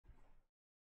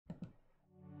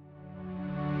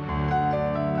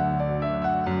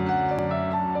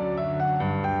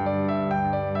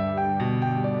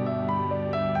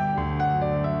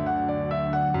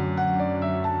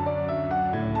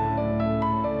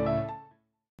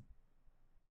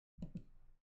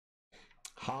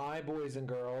Hi, boys and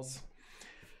girls.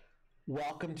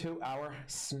 Welcome to our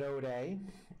snow day.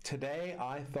 Today,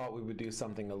 I thought we would do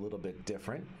something a little bit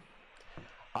different.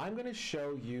 I'm going to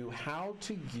show you how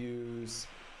to use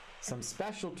some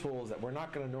special tools that we're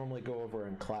not going to normally go over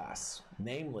in class,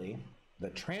 namely the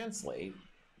translate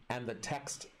and the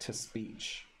text to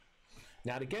speech.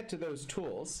 Now, to get to those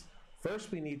tools, first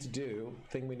thing we need to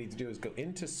do is go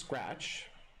into Scratch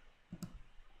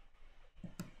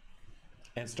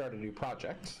and start a new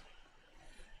project,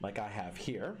 like I have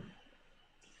here.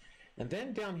 And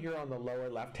then down here on the lower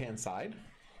left-hand side,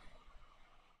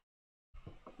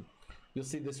 you'll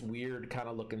see this weird kind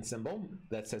of looking symbol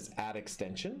that says Add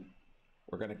Extension.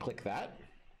 We're going to click that.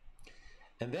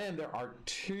 And then there are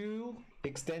two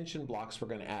extension blocks we're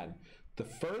going to add. The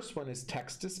first one is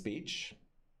text to speech.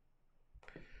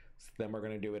 So then we're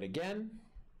going to do it again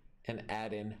and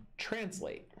add in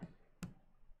translate.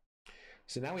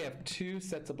 So now we have two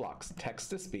sets of blocks, text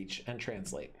to speech and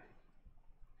translate.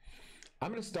 I'm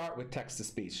going to start with text to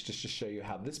speech just to show you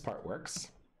how this part works.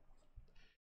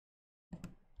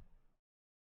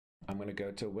 I'm going to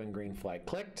go to when green flag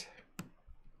clicked.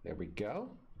 There we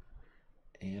go.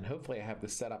 And hopefully I have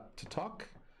this set up to talk.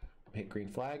 Hit green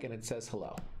flag and it says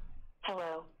hello.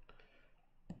 Hello.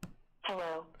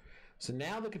 Hello. So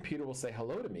now the computer will say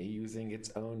hello to me using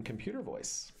its own computer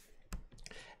voice.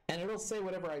 And it'll say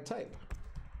whatever I type.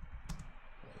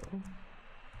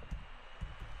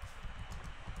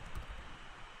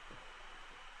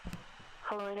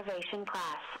 Hello, innovation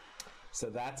class. So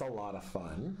that's a lot of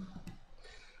fun.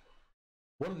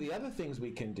 One of the other things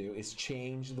we can do is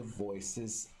change the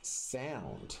voice's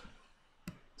sound.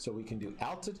 So we can do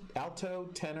alto,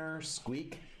 tenor,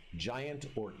 squeak, giant,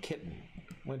 or kitten.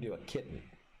 I'm going to do a kitten.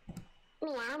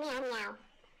 Meow, meow, meow.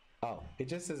 Oh, it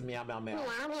just says meow, meow, meow.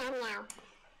 Meow, meow, meow.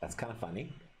 That's kind of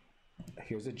funny.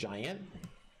 Here's a giant.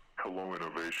 Hello,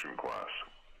 innovation class.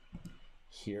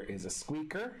 Here is a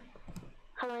squeaker.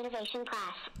 Hello, innovation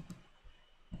class.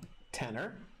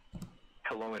 Tenor.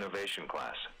 Hello, innovation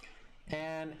class.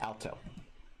 And alto.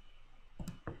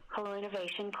 Hello,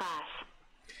 innovation class.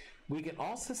 We can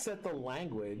also set the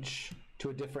language to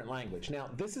a different language. Now,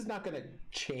 this is not going to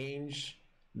change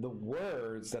the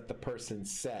words that the person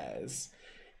says.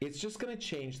 It's just going to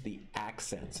change the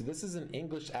accent. So this is an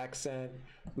English accent.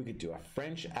 We could do a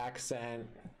French accent.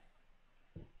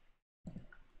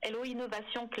 Hello,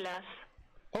 innovation class.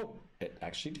 Oh, it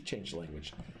actually did change the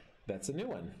language. That's a new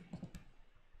one.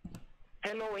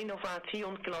 Hello,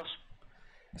 innovation class.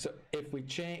 So if we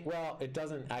change, well, it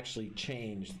doesn't actually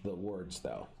change the words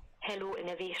though. Hello,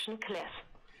 innovation class.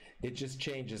 It just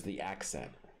changes the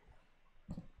accent.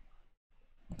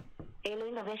 Hello,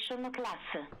 innovation class.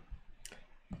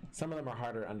 Some of them are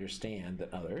harder to understand than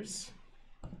others.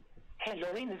 Hello,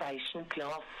 innovation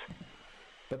class.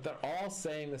 But they're all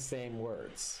saying the same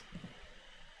words.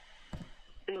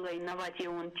 Hello,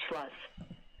 innovation class.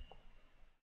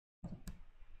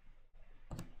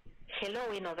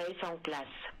 Hello, innovation class.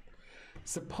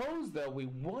 Suppose, though, we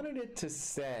wanted it to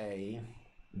say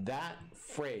that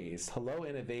phrase, hello,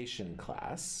 innovation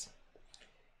class,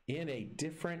 in a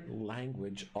different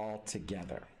language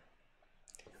altogether.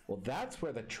 Well, that's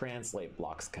where the translate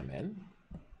blocks come in.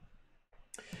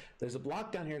 There's a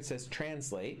block down here that says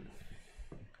translate.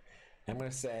 I'm going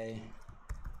to say,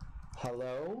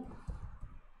 hello,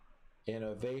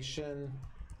 innovation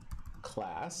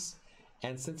class.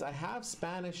 And since I have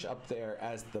Spanish up there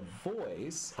as the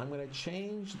voice, I'm going to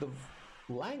change the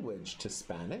language to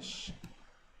Spanish.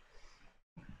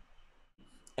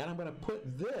 And I'm going to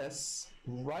put this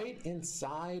right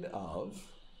inside of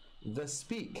the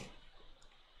speak.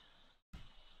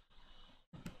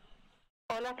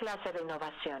 Hola, clase de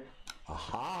innovación.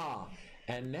 Aha!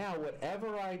 And now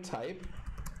whatever I type,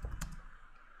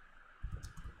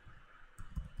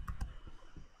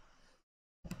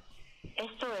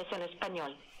 Esto es en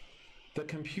español. the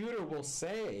computer will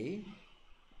say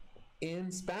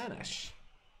in Spanish.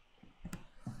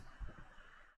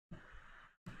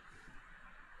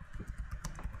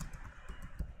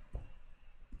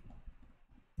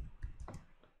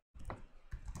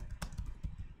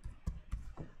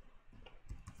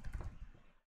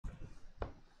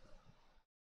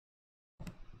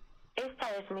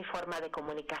 Esta es mi forma de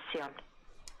comunicación.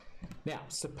 Now,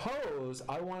 suppose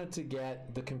I wanted to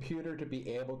get the computer to be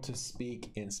able to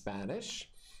speak in Spanish,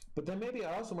 but then maybe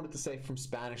I also wanted to say from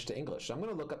Spanish to English. So I'm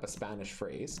going to look up a Spanish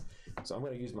phrase. So I'm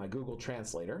going to use my Google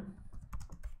Translator.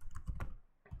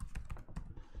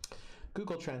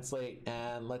 Google Translate,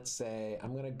 and let's say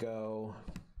I'm going to go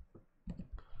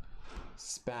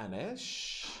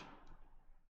Spanish.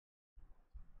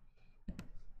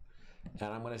 And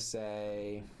I'm going to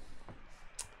say,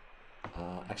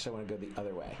 Actually, I want to go the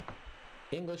other way.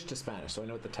 English to Spanish, so I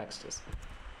know what the text is.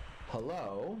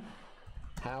 Hello,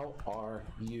 how are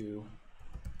you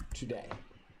today?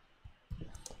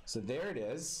 So there it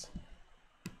is.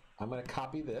 I'm going to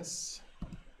copy this.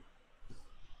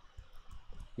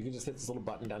 You can just hit this little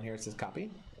button down here. It says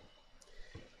copy.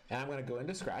 And I'm going to go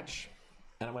into Scratch,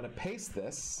 and I'm going to paste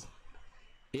this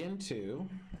into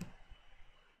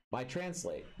my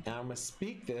Translate. And I'm going to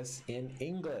speak this in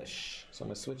English. So I'm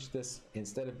going to switch this,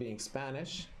 instead of being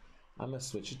Spanish, I'm going to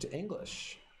switch it to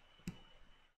English.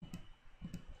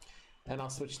 And I'll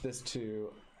switch this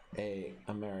to an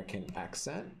American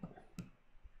accent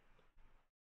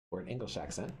or an English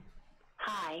accent.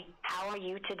 Hi, how are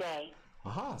you today?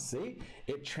 Aha, see?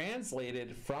 It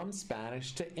translated from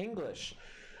Spanish to English.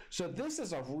 So this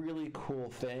is a really cool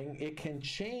thing. It can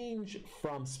change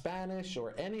from Spanish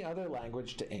or any other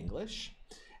language to English,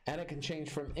 and it can change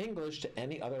from English to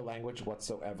any other language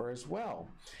whatsoever as well.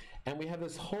 And we have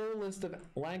this whole list of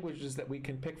languages that we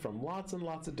can pick from, lots and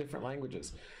lots of different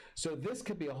languages. So this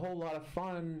could be a whole lot of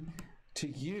fun to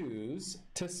use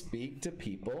to speak to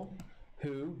people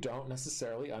who don't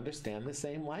necessarily understand the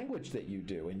same language that you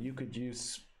do. And you could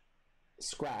use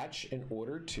Scratch in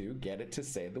order to get it to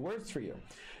say the words for you.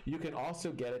 You can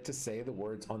also get it to say the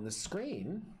words on the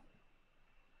screen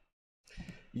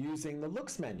using the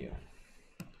Looks menu.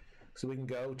 So we can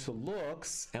go to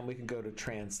Looks and we can go to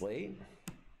Translate,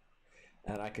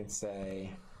 and I can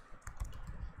say,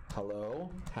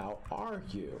 hello, how are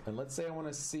you? And let's say I want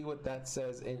to see what that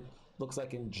says in, looks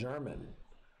like in German.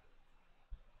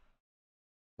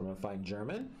 I'm going to find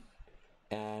German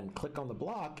and click on the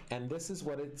block, and this is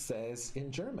what it says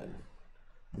in German.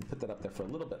 Let me put that up there for a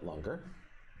little bit longer.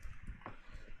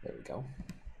 There we go.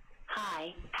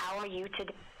 Hi, how are you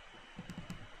today?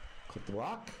 Click the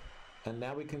block, and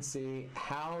now we can see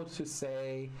how to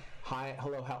say hi,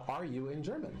 hello, how are you in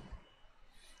German.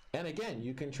 And again,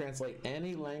 you can translate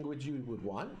any language you would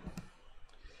want,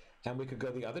 and we could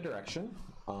go the other direction.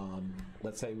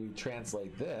 Let's say we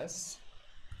translate this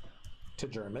to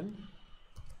German,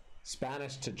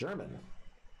 Spanish to German.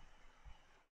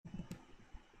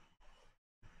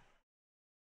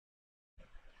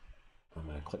 I'm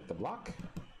going to click the block,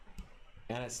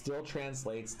 and it still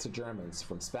translates to Germans,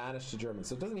 from Spanish to German.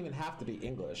 So it doesn't even have to be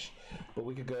English, but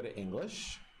we could go to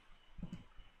English,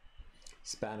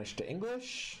 Spanish to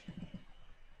English,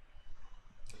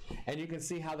 and you can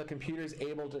see how the computer is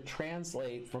able to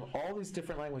translate from all these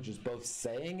different languages, both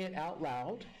saying it out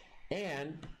loud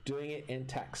and doing it in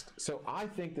text. So I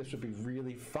think this would be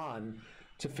really fun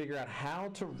to figure out how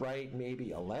to write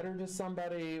maybe a letter to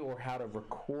somebody, or how to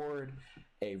record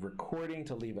a recording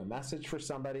to leave a message for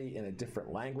somebody in a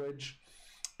different language.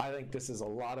 I think this is a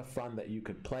lot of fun that you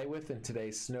could play with in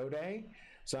today's snow day.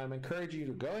 So I'm encouraging you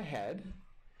to go ahead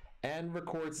and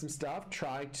record some stuff,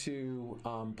 try to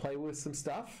play with some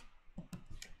stuff,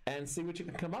 and see what you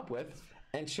can come up with,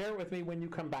 and share it with me when you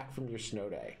come back from your snow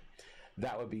day.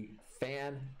 That would be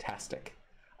fantastic.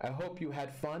 I hope you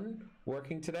had fun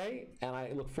working today, and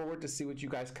I look forward to see what you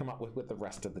guys come up with the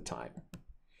rest of the time.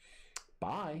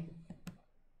 Bye.